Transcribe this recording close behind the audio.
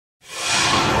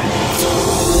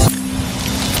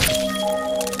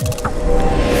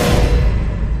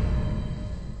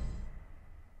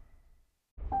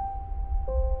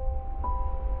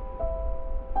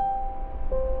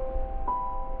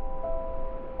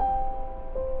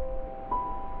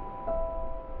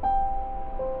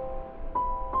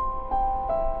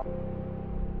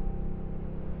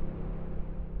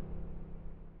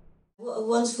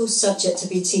wonderful subject to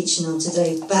be teaching on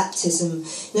today, baptism.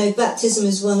 You know, baptism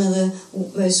is one of the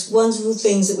most wonderful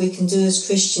things that we can do as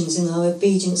Christians in our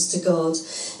obedience to God.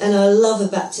 And I love a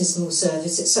baptismal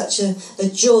service. It's such a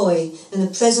joy, and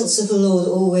the presence of the Lord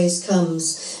always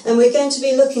comes. And we're going to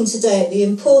be looking today at the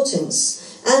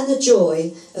importance and the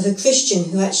joy of a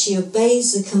Christian who actually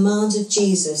obeys the command of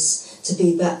Jesus to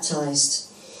be baptised.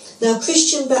 Now,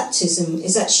 Christian baptism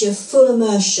is actually a full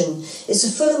immersion. It's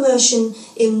a full immersion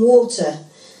in water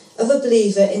of a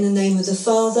believer in the name of the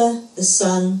Father, the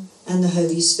Son, and the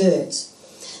Holy Spirit.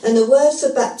 And the word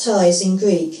for baptise in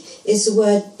Greek is the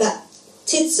word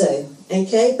baptizo,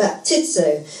 okay?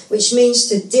 Baptizo, which means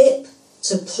to dip,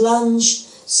 to plunge,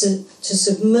 to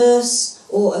submerge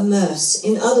or immerse.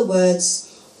 In other words,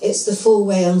 it's the full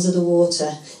way under the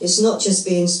water. It's not just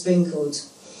being sprinkled.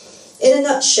 In a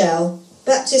nutshell,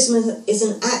 baptism is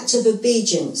an act of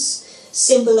obedience,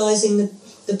 symbolising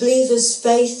the believer's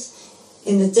faith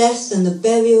in the death and the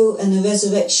burial and the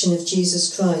resurrection of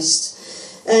Jesus Christ.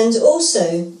 And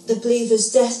also the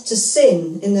believer's death to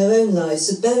sin in their own lives,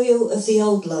 the burial of the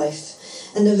old life,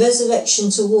 and the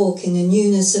resurrection to walk in the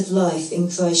newness of life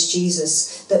in Christ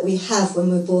Jesus that we have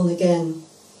when we're born again.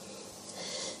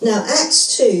 Now,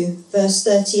 Acts 2, verse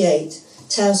 38,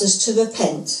 tells us to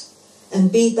repent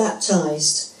and be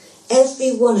baptised,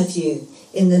 every one of you,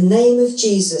 in the name of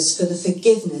Jesus for the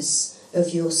forgiveness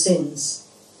of your sins.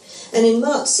 And in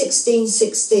Mark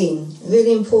 16:16,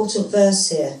 really important verse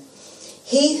here,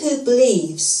 he who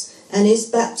believes and is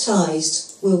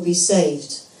baptised will be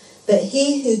saved, but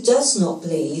he who does not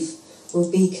believe will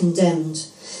be condemned.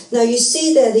 Now you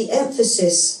see there the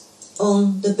emphasis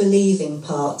on the believing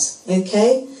part,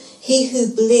 okay? He who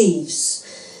believes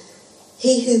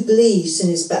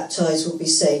and is baptised will be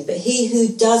saved, but he who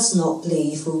does not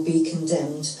believe will be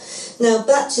condemned. Now,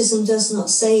 baptism does not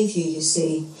save you, you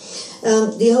see.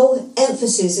 The whole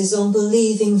emphasis is on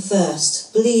believing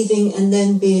first, believing and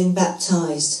then being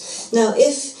baptised. Now,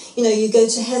 if you go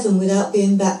to heaven without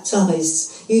being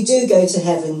baptised, you do go to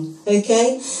heaven,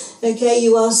 okay? Okay,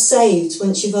 you are saved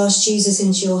once you've asked Jesus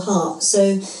into your heart.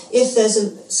 So if there's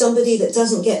somebody that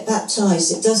doesn't get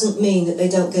baptised, it doesn't mean that they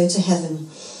don't go to heaven.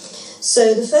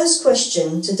 So the first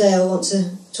question today I want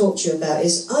to talk to you about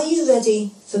is, are you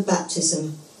ready for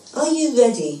baptism? Are you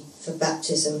ready for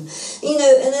baptism?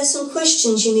 And there's some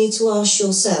questions you need to ask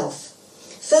yourself.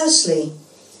 Firstly,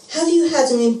 have you had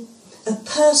a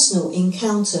personal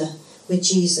encounter with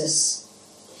Jesus?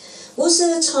 Was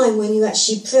there a time when you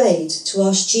actually prayed to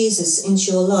ask Jesus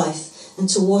into your life and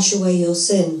to wash away your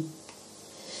sin?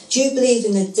 Do you believe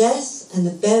in the death and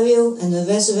the burial and the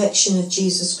resurrection of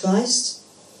Jesus Christ?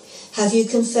 Have you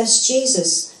confessed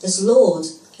Jesus as Lord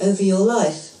over your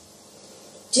life?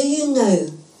 Do you know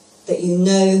that you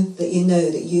know that you know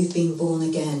that you've been born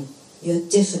again? You're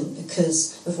different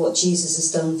because of what Jesus has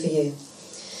done for you.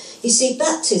 You see,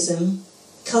 baptism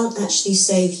can't actually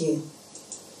save you.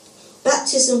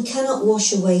 Baptism cannot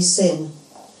wash away sin.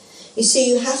 You see,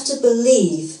 you have to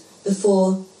believe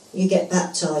before you get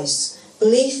baptised.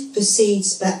 Belief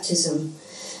precedes baptism.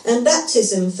 And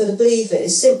baptism for the believer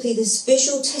is simply this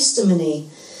visual testimony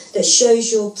that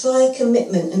shows your prior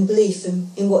commitment and belief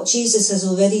in what Jesus has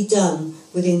already done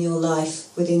within your life,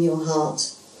 within your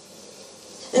heart.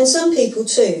 And some people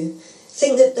too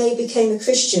think that they became a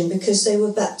Christian because they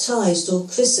were baptised or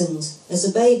christened as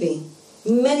a baby.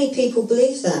 Many people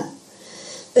believe that.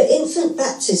 But infant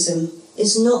baptism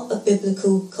is not a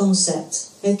biblical concept,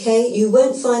 okay? You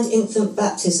won't find infant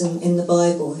baptism in the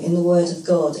Bible, in the Word of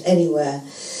God, anywhere.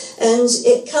 And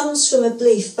it comes from a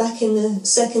belief back in the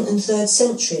 2nd and 3rd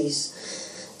centuries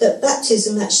that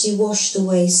baptism actually washed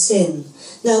away sin.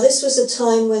 Now, this was a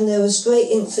time when there was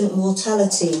great infant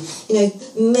mortality.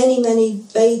 Many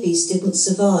babies didn't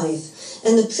survive.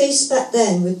 And the priest back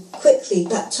then would quickly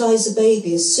baptise a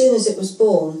baby as soon as it was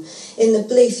born, in the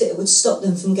belief that it would stop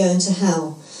them from going to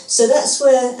hell. So that's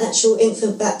where actual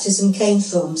infant baptism came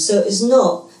from. So it is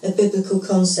not a biblical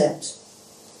concept.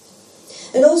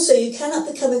 And also, you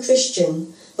cannot become a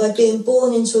Christian by being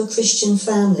born into a Christian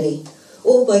family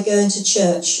or by going to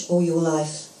church all your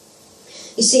life.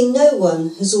 You see, no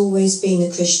one has always been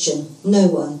a Christian. No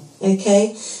one,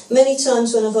 okay? Many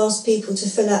times when I've asked people to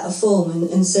fill out a form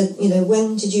and said,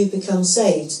 when did you become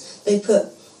saved? They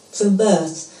put from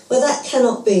birth. Well, that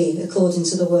cannot be according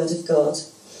to the Word of God.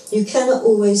 You cannot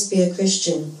always be a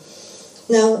Christian.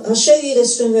 Now, I'll show you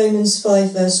this from Romans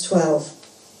 5, verse 12.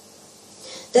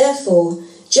 Therefore,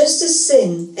 just as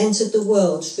sin entered the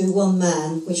world through one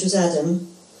man, which was Adam,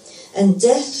 and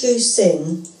death through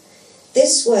sin,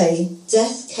 this way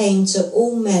death came to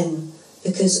all men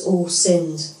because all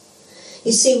sinned.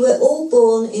 You see, we're all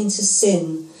born into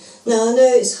sin, Now, I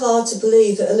know it's hard to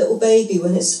believe that a little baby,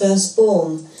 when it's first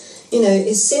born,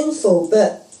 is sinful,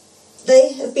 but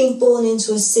they have been born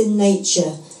into a sin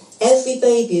nature. Every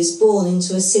baby is born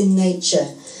into a sin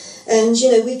nature. And,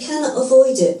 we cannot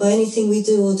avoid it by anything we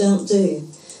do or don't do.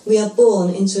 We are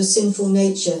born into a sinful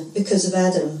nature because of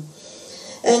Adam.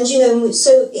 And,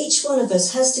 so each one of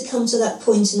us has to come to that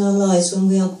point in our lives when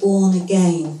we are born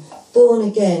again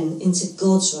into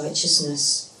God's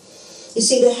righteousness. You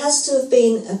see, there has to have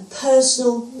been a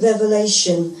personal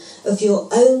revelation of your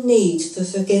own need for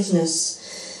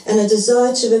forgiveness and a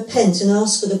desire to repent and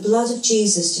ask for the blood of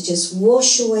Jesus to just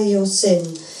wash away your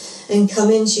sin and come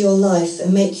into your life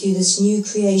and make you this new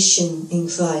creation in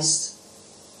Christ.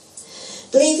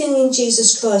 Believing in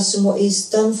Jesus Christ and what he's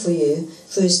done for you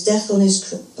through his death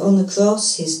on the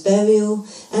cross, his burial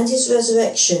and his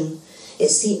resurrection,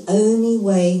 it's the only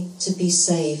way to be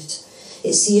saved.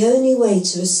 It's the only way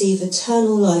to receive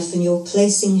eternal life and your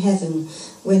place in heaven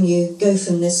when you go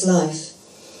from this life.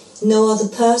 No other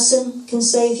person can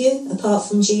save you apart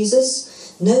from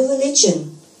Jesus. No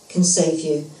religion can save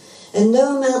you. And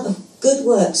no amount of good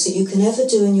works that you can ever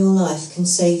do in your life can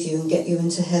save you and get you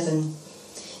into heaven.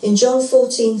 In John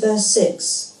 14 verse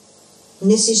 6,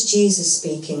 and this is Jesus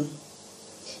speaking,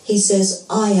 he says,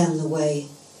 I am the way,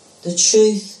 the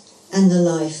truth and the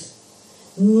life.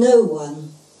 No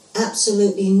one,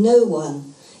 absolutely no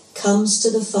one, comes to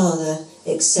the Father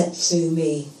except through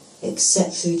me,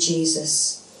 except through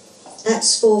Jesus.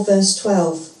 Acts 4 verse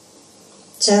 12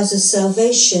 tells us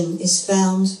salvation is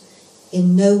found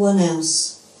in no one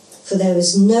else, for there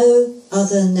is no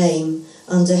other name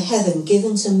under heaven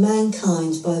given to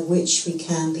mankind by which we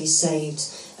can be saved,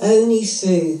 only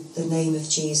through the name of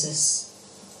Jesus.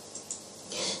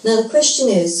 Now the question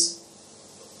is,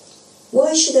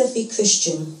 why should every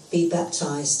Christian be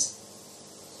baptised?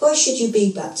 Why should you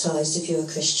be baptised if you're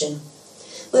a Christian?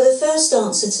 Well, the first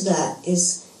answer to that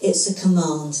is it's a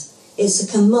command. It's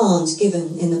a command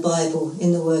given in the Bible,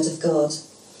 in the Word of God.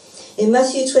 In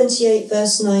Matthew 28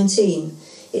 verse 19,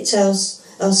 it tells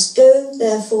us, go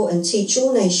therefore and teach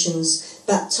all nations,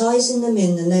 baptizing them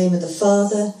in the name of the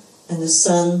Father and the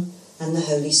Son and the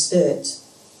Holy Spirit.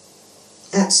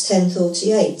 Acts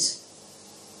 10:48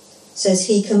 says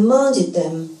he commanded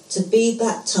them to be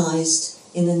baptized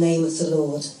in the name of the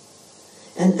Lord.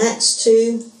 And Acts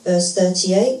 2 verse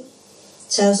 38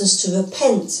 tells us to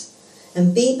repent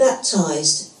and be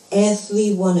baptized,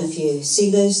 every one of you.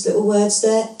 See those little words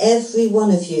there? Every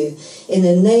one of you, in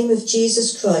the name of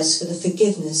Jesus Christ for the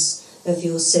forgiveness of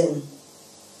your sin.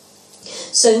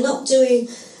 So not do we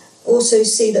also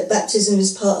see that baptism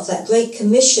is part of that great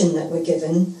commission that we're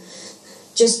given.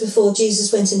 Just before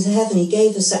Jesus went into heaven, he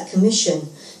gave us that commission.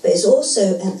 But it's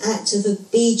also an act of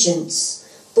obedience,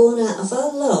 born out of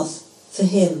our love for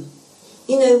him.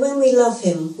 When we love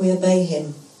him, we obey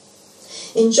him.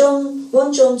 In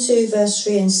 1 John 2 verse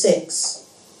 3 and 6,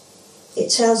 it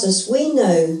tells us, we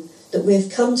know that we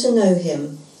have come to know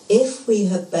him if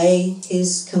we obey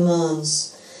his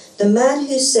commands. The man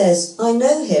who says, I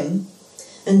know him,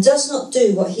 and does not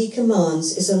do what he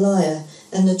commands is a liar,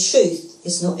 and the truth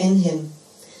is not in him.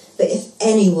 But if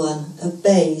anyone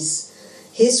obeys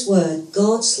his word,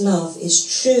 God's love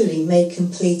is truly made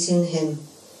complete in him.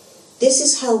 This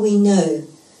is how we know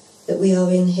that we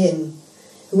are in him.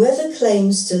 Whoever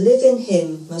claims to live in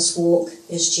him must walk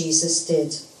as Jesus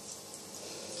did.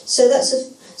 So that's a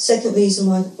second reason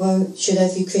why should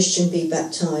every Christian be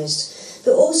baptised.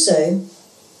 But also,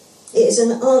 it is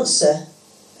an answer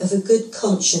of a good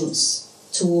conscience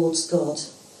towards God.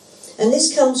 And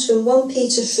this comes from 1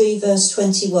 Peter 3 verse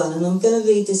 21, and I'm going to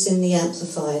read this in the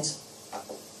Amplified.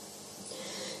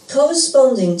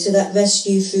 Corresponding to that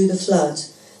rescue through the flood,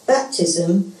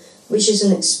 baptism, which is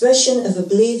an expression of a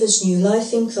believer's new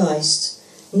life in Christ,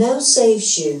 now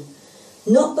saves you,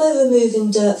 not by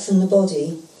removing dirt from the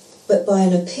body, but by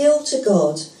an appeal to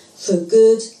God for a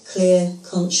good, clear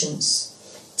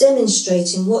conscience,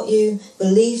 demonstrating what you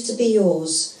believe to be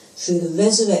yours through the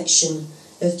resurrection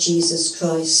of Jesus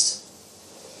Christ.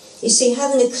 You see,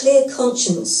 having a clear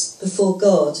conscience before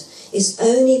God is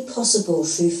only possible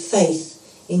through faith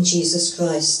in Jesus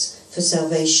Christ for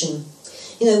salvation.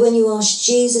 When you ask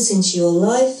Jesus into your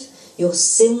life, your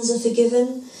sins are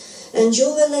forgiven, and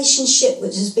your relationship,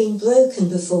 which has been broken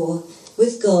before,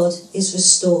 with God is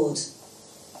restored.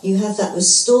 You have that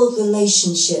restored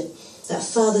relationship, that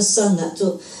father-son,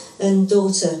 that and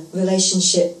daughter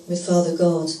relationship with Father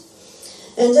God.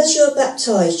 And as you're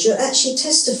baptised, you're actually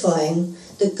testifying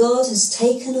that God has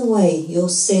taken away your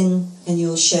sin and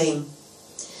your shame.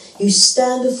 You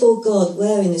stand before God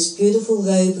wearing this beautiful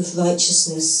robe of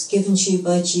righteousness given to you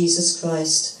by Jesus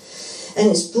Christ. And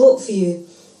it's brought for you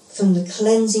from the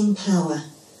cleansing power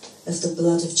of the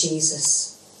blood of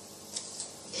Jesus.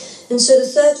 And so the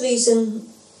third reason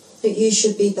that you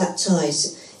should be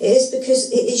baptised is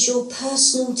because it is your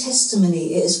personal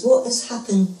testimony. It is what has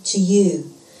happened to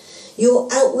you. Your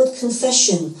outward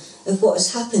confession of what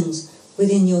has happened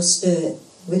within your spirit,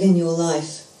 within your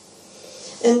life.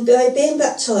 And by being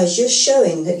baptised, you're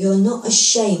showing that you're not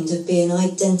ashamed of being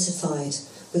identified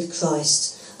with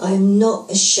Christ. I am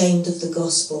not ashamed of the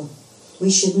gospel. We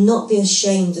should not be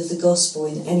ashamed of the gospel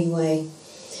in any way.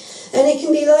 And it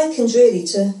can be likened really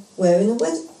to wearing a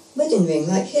wedding ring,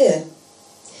 like here.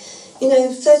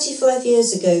 35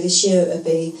 years ago this year it would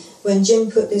be, when Jim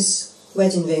put this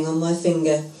wedding ring on my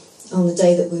finger on the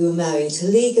day that we were married,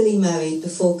 legally married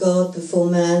before God, before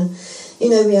man.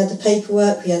 We had the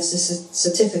paperwork, we had the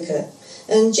certificate.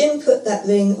 And Jim put that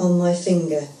ring on my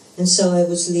finger, and so I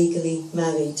was legally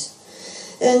married.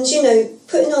 And,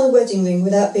 putting on a wedding ring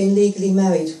without being legally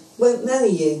married won't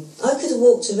marry you. I could have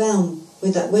walked around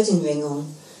with that wedding ring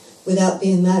on without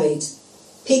being married.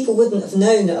 People wouldn't have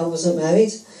known that I wasn't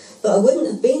married, but I wouldn't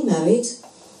have been married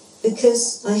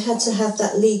because I had to have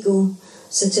that legal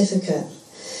certificate.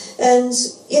 And,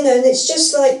 and it's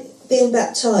just like being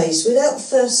baptised. Without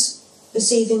first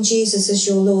receiving Jesus as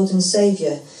your Lord and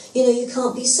Saviour, you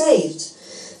can't be saved.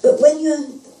 But when you're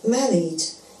married,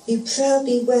 you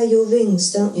proudly wear your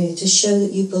rings, don't you, to show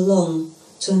that you belong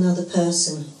to another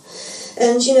person.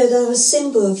 And, they're a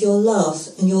symbol of your love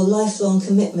and your lifelong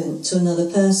commitment to another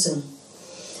person.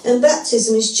 And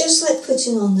baptism is just like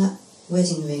putting on that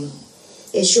wedding ring.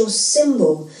 It's your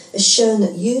symbol as showing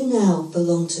that you now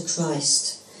belong to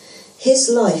Christ. His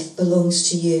life belongs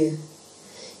to you.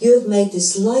 You have made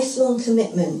this lifelong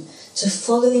commitment to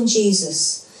following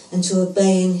Jesus and to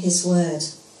obeying his word.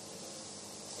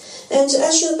 And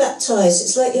as you're baptised,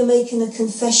 it's like you're making a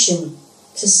confession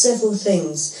to several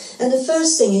things. And the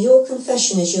first thing in your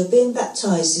confession as you're being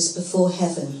baptised is before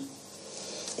heaven.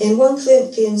 In 1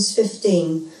 Corinthians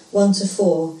 15,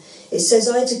 1-4, it says,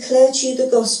 I declare to you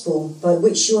the gospel by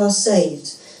which you are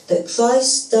saved, that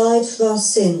Christ died for our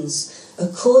sins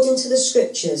according to the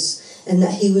scriptures, and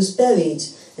that he was buried,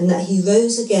 and that he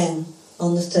rose again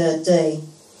on the third day.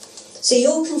 See,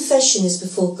 your confession is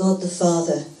before God the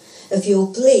Father of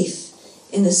your belief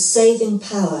in the saving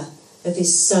power of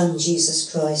his Son,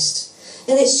 Jesus Christ.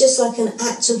 And it's just like an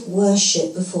act of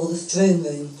worship before the throne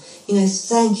room.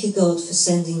 Thank you, God, for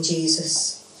sending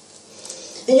Jesus.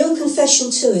 And your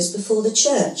confession too is before the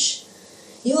church.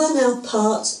 You are now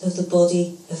part of the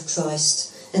body of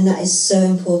Christ, and that is so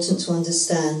important to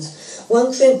understand.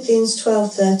 1 Corinthians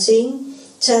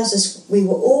 12:13 tells us we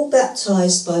were all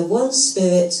baptised by one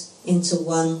Spirit into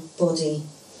one body.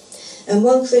 And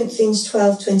 1 Corinthians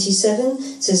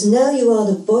 12:27 says, now you are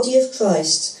the body of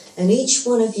Christ, and each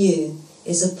one of you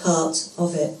is a part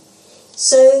of it.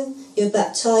 So you're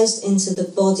baptised into the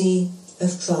body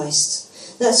of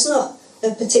Christ. That's not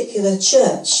a particular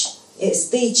church. It's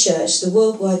the church, the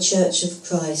worldwide church of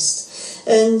Christ.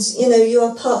 And, you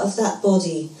are part of that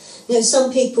body.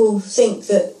 Some people think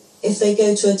that if they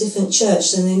go to a different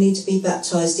church, then they need to be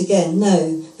baptised again.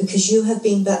 No, because you have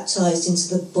been baptised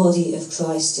into the body of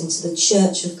Christ, into the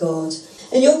church of God.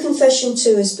 And your confession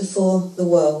too is before the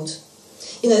world.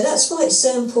 That's why it's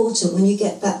so important when you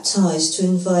get baptised to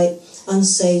invite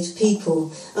unsaved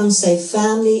people, unsaved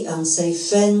family, unsaved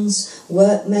friends,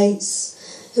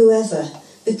 workmates, whoever,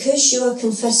 because you are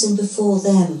confessing before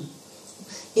them.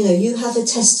 You have a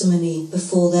testimony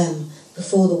before them,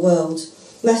 before the world.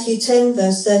 Matthew 10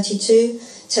 verse 32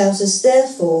 tells us,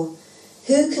 therefore,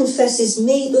 who confesses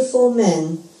me before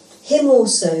men, him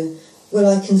also will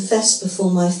I confess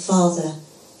before my Father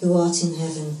who art in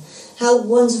heaven. How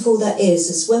wonderful that is.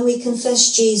 It's when we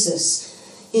confess Jesus,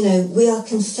 we are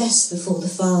confessed before the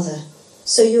Father.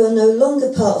 So you are no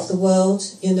longer part of the world.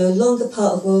 You're no longer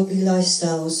part of worldly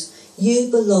lifestyles. You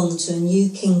belong to a new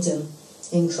kingdom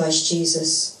in Christ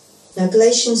Jesus. Now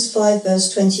Galatians 5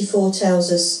 verse 24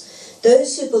 tells us,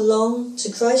 those who belong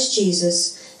to Christ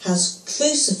Jesus has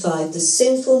crucified the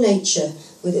sinful nature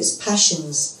with its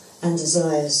passions and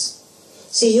desires.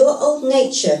 See, your old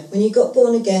nature, when you got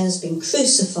born again, has been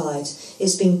crucified.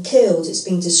 It's been killed, it's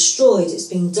been destroyed, it's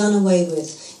been done away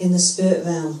with in the spirit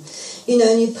realm.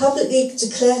 And you publicly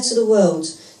declare to the world,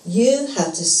 you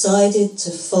have decided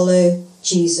to follow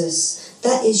Jesus.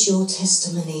 That is your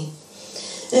testimony.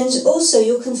 And also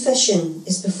your confession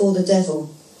is before the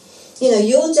devil.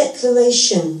 Your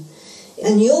declaration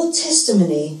and your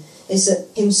testimony is that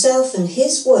himself and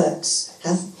his works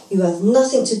you have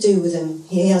nothing to do with him.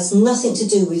 He has nothing to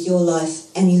do with your life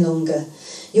any longer.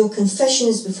 Your confession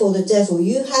is before the devil.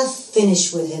 You have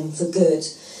finished with him for good.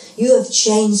 You have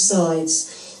changed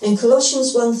sides. And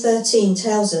Colossians 1:13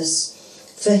 tells us,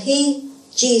 "For he,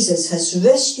 Jesus, has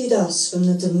rescued us from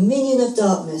the dominion of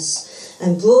darkness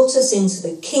and brought us into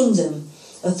the kingdom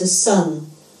of the Son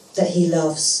that he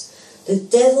loves." The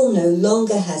devil no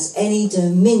longer has any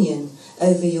dominion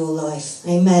over your life.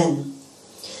 Amen.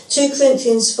 2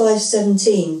 Corinthians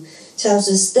 5:17 tells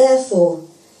us, "Therefore,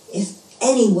 if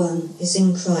anyone is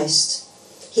in Christ,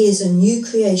 he is a new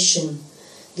creation.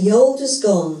 The old is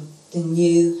gone, the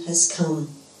new has come."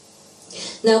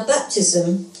 Now,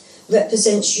 baptism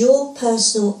represents your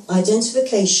personal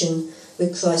identification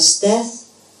with Christ's death,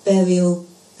 burial,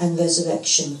 and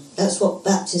resurrection. That's what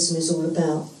baptism is all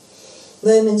about.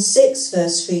 Romans 6,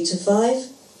 verse 3-5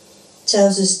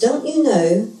 tells us, "Don't you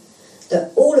know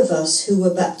that all of us who were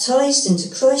baptized into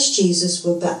Christ Jesus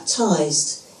were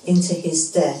baptized into his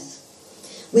death?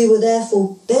 We were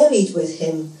therefore buried with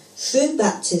him through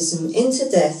baptism into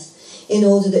death, in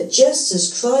order that just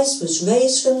as Christ was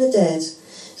raised from the dead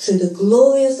through the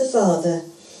glory of the Father,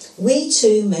 we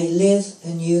too may live a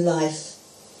new life.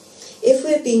 If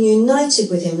we have been united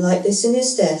with him like this in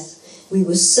his death, we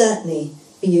will certainly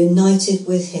be united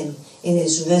with him in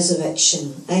his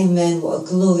resurrection." Amen. What a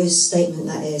glorious statement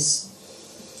that is.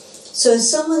 So as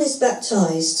someone is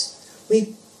baptized,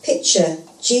 we picture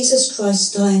Jesus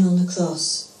Christ dying on the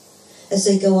cross. As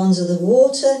they go under the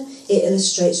water, it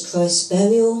illustrates Christ's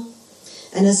burial.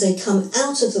 And as they come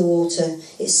out of the water,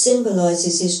 it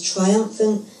symbolizes his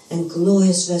triumphant and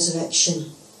glorious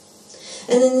resurrection.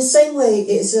 And in the same way,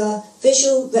 it is a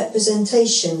visual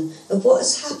representation of what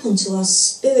has happened to us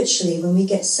spiritually when we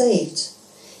get saved.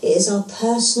 It is our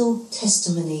personal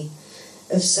testimony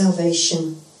of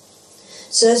salvation.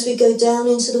 So as we go down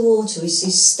into the water, we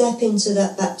step into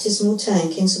that baptismal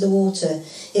tank, into the water.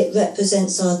 It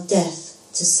represents our death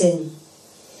to sin.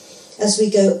 As we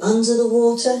go under the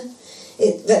water,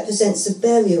 it represents the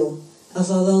burial of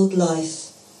our old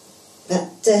life.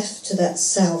 That death to that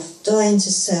self, dying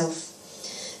to self.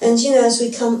 And as we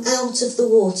come out of the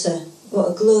water, what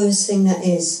a glorious thing that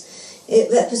is. It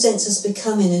represents us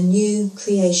becoming a new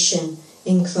creation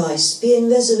in Christ, being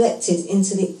resurrected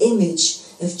into the image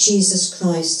of Jesus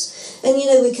Christ. And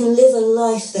we can live a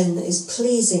life then that is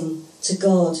pleasing to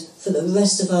God for the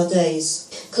rest of our days.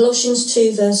 Colossians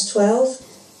 2 verse 12,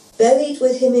 "Buried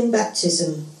with him in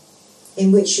baptism,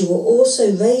 in which you were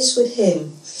also raised with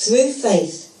him through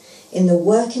faith in the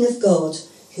working of God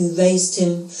who raised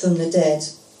him from the dead."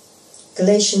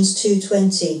 Galatians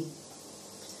 2:20,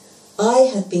 "I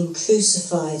have been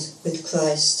crucified with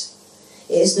Christ.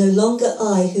 It is no longer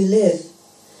I who live,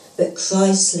 but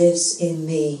Christ lives in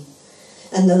me.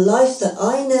 And the life that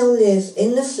I now live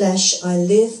in the flesh, I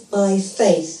live by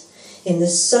faith in the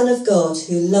Son of God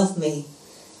who loved me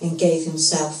and gave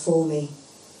himself for me."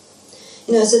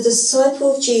 As a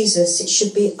disciple of Jesus, it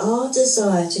should be our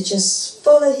desire to just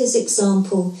follow his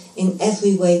example in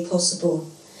every way possible.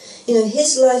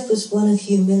 His life was one of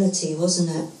humility, wasn't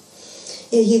it?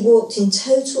 He walked in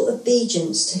total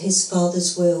obedience to his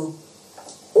Father's will.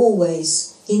 Always.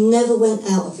 He never went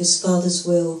out of his Father's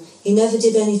will. He never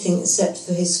did anything except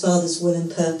for his Father's will and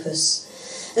purpose.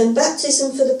 And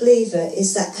baptism for the believer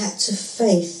is that act of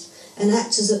faith, an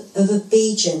act of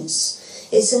obedience.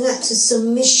 It's an act of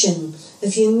submission,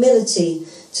 of humility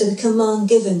to the command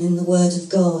given in the Word of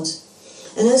God.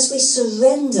 And as we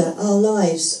surrender our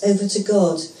lives over to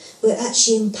God, we're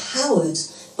actually empowered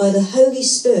by the Holy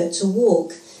Spirit to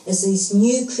walk as these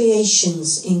new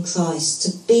creations in Christ,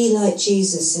 to be like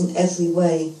Jesus in every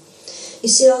way. You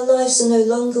see, our lives are no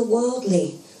longer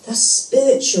worldly. That's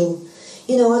spiritual.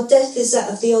 Our death is that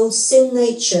of the old sin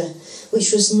nature,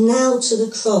 which was nailed to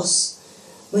the cross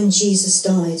when Jesus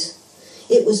died.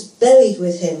 It was buried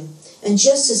with him. And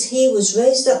just as he was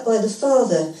raised up by the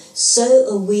Father, so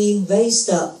are we raised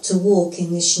up to walk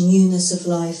in this newness of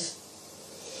life.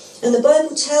 And the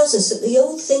Bible tells us that the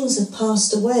old things have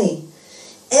passed away.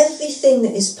 Everything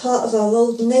that is part of our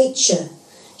old nature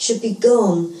should be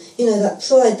gone. That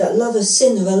pride, that love of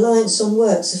sin, the reliance on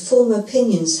works, the former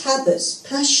opinions, habits,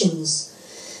 passions.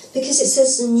 Because it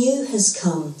says the new has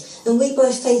come. And we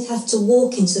by faith have to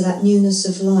walk into that newness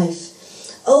of life.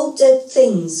 Old dead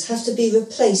things have to be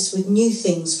replaced with new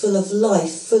things, full of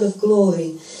life, full of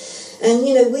glory. And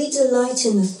we delight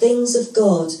in the things of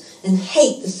God and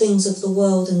hate the things of the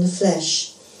world and the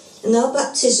flesh. And our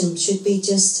baptism should be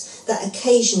just that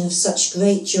occasion of such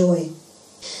great joy.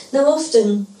 Now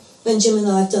often, when Jim and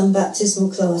I have done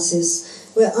baptismal classes,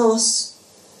 we're asked,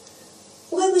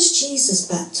 why was Jesus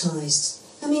baptised?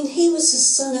 He was the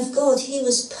Son of God. He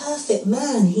was perfect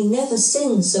man. He never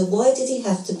sinned. So why did he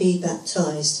have to be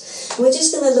baptised? We're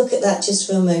just going to look at that just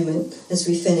for a moment as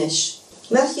we finish.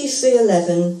 Matthew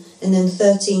 3:11 and then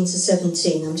 13 to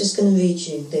 17. I'm just going to read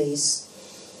you these.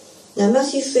 Now,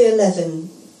 Matthew 3:11,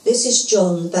 this is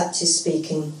John the Baptist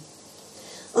speaking.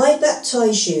 I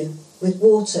baptize you with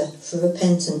water for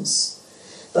repentance,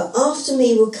 but after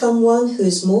me will come one who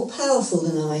is more powerful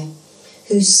than I,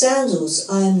 whose sandals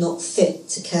I am not fit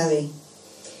to carry.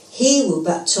 He will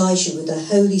baptize you with the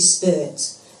Holy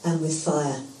Spirit and with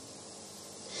fire.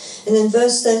 And then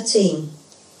verse 13.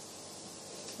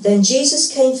 Then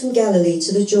Jesus came from Galilee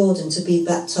to the Jordan to be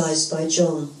baptized by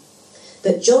John.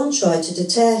 But John tried to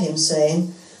deter him,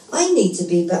 saying, I need to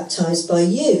be baptized by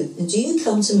you, and do you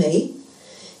come to me?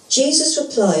 Jesus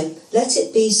replied, let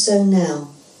it be so now.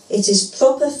 It is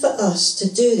proper for us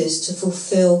to do this to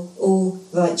fulfill all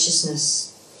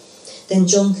righteousness. Then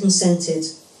John consented.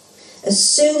 As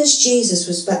soon as Jesus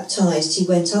was baptized, he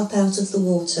went up out of the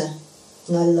water.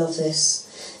 And I love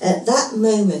this. At that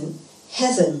moment,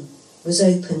 heaven was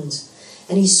opened,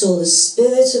 and he saw the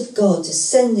Spirit of God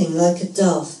descending like a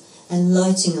dove and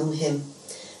lighting on him.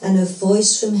 And a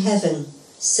voice from heaven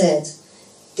said,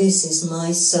 this is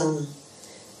my Son,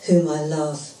 whom I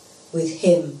love. With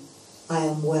him I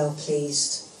am well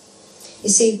pleased. You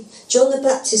see, John the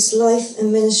Baptist's life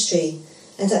and ministry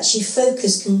had actually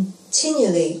focused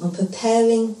continually on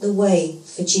preparing the way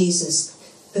for Jesus,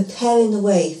 preparing the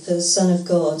way for the Son of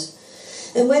God.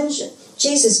 And when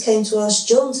Jesus came to ask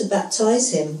John to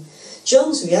baptize him,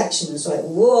 John's reaction was like,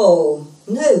 whoa,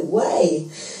 no way.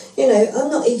 You know,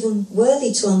 I'm not even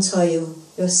worthy to untie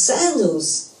your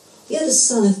sandals. You're the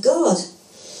Son of God.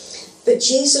 But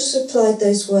Jesus replied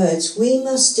those words, we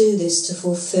must do this to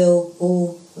fulfill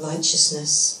all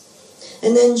righteousness.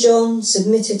 And then John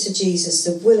submitted to Jesus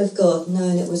the will of God,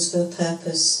 knowing it was for a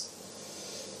purpose.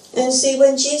 And see,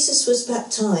 when Jesus was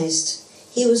baptized,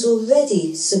 he was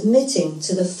already submitting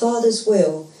to the Father's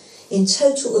will in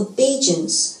total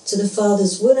obedience to the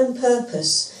Father's will and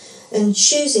purpose, and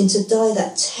choosing to die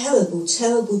that terrible,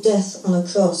 terrible death on a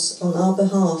cross on our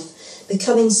behalf,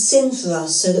 becoming sin for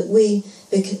us so that we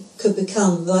could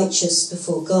become righteous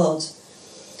before God.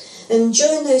 And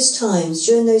during those times,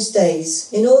 during those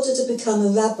days, in order to become a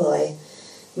rabbi,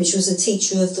 which was a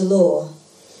teacher of the law,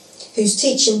 whose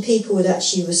teaching people would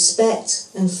actually respect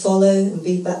and follow and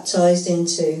be baptized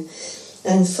into,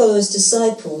 and follow as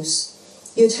disciples,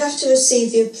 you'd have to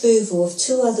receive the approval of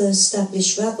two other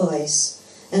established rabbis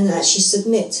and actually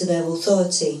submit to their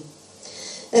authority.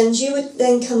 And you would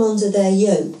then come under their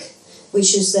yoke,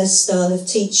 which is their style of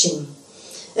teaching.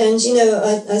 And, you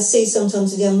know, I see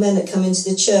sometimes the young men that come into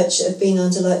the church that have been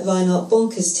under, like, Reinhard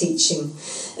Bonke's teaching.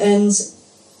 And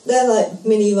they're like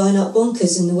mini Reinhard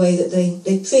Bonkers in the way that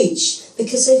they preach,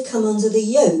 because they've come under the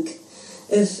yoke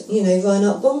of, you know,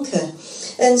 Reinhard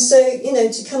Bonke. And so, you know,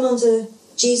 to come under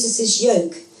Jesus'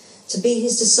 yoke, to be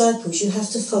his disciples, you have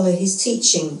to follow his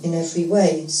teaching in every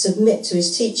way, submit to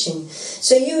his teaching.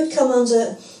 So you would come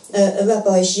under a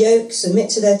rabbi's yoke, submit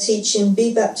to their teaching,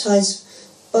 be baptized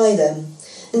by them.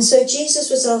 And so Jesus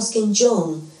was asking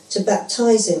John to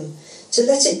baptize him, to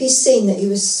let it be seen that he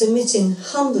was submitting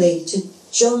humbly to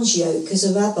John's yoke as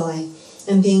a rabbi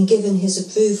and being given his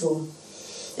approval.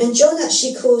 And John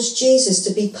actually caused Jesus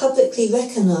to be publicly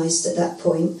recognised at that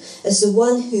point as the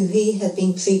one who he had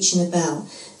been preaching about.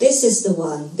 This is the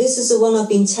one. This is the one I've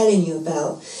been telling you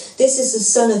about. This is the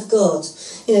Son of God.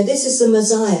 You know, this is the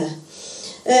Messiah.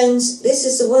 And this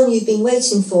is the one you've been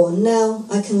waiting for. And now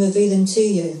I can reveal him to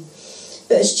you.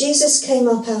 But as Jesus came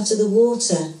up out of the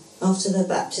water after the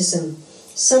baptism,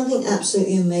 something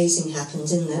absolutely amazing happened,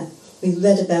 didn't it? We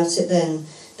read about it then.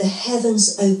 The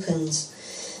heavens opened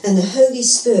and the Holy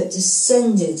Spirit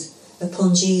descended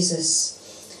upon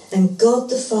Jesus. And God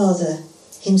the Father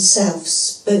himself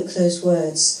spoke those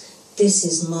words, this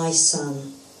is my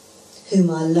Son, whom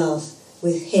I love.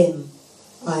 With him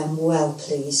I am well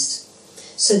pleased.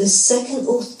 So the second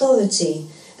authority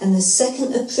and the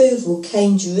second approval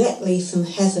came directly from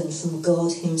heaven, from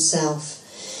God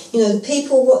himself. You know, the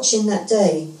people watching that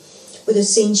day would have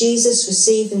seen Jesus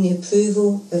receiving the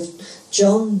approval of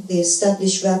John, the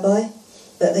established rabbi,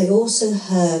 but they also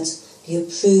heard the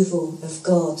approval of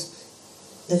God,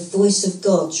 the voice of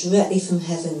God directly from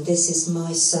heaven, this is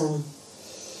my Son.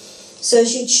 So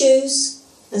as you choose,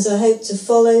 as I hope to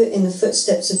follow in the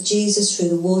footsteps of Jesus through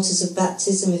the waters of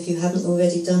baptism, if you haven't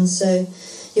already done so,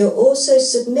 you're also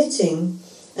submitting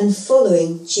and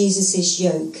following Jesus'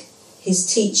 yoke, his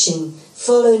teaching,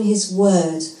 following his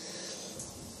word,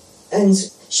 and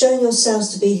showing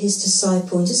yourselves to be his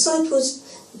disciple. And disciples,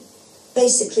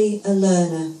 basically a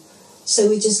learner. So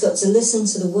we just got to listen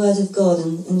to the word of God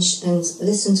and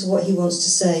listen to what he wants to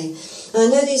say. I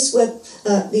know these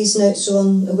notes are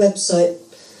on a website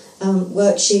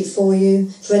worksheet for you.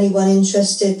 For anyone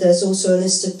interested, there's also a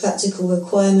list of practical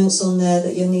requirements on there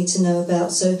that you'll need to know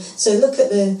about. So look at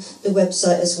the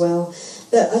website as well.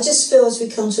 But I just feel as we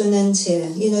come to an end here,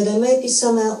 there may be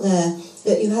some out there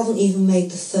that you haven't even made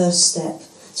the first step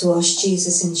to ask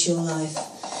Jesus into your life.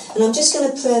 And I'm just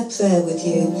going to pray a prayer with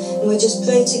you, and we'll just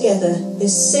pray together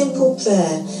this simple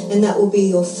prayer, and that will be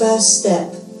your first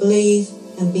step. Believe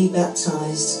and be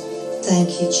baptized.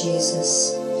 Thank you,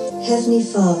 Jesus. Heavenly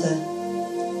Father,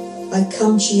 I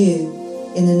come to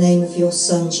you in the name of your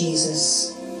Son,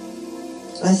 Jesus.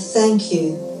 I thank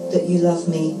you that you love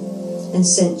me and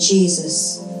sent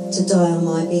Jesus to die on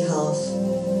my behalf.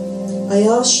 I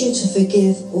ask you to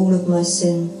forgive all of my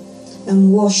sin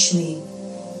and wash me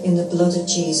in the blood of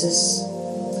Jesus.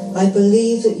 I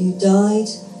believe that you died,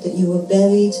 that you were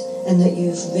buried, and that you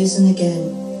have risen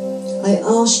again. I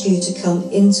ask you to come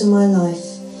into my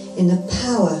life in the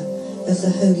power of the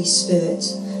Holy Spirit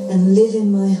and live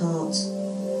in my heart.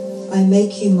 I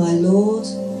make you my Lord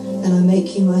and I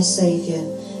make you my Saviour,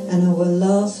 and I will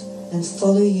love and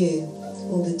follow you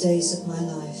all the days of my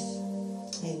life.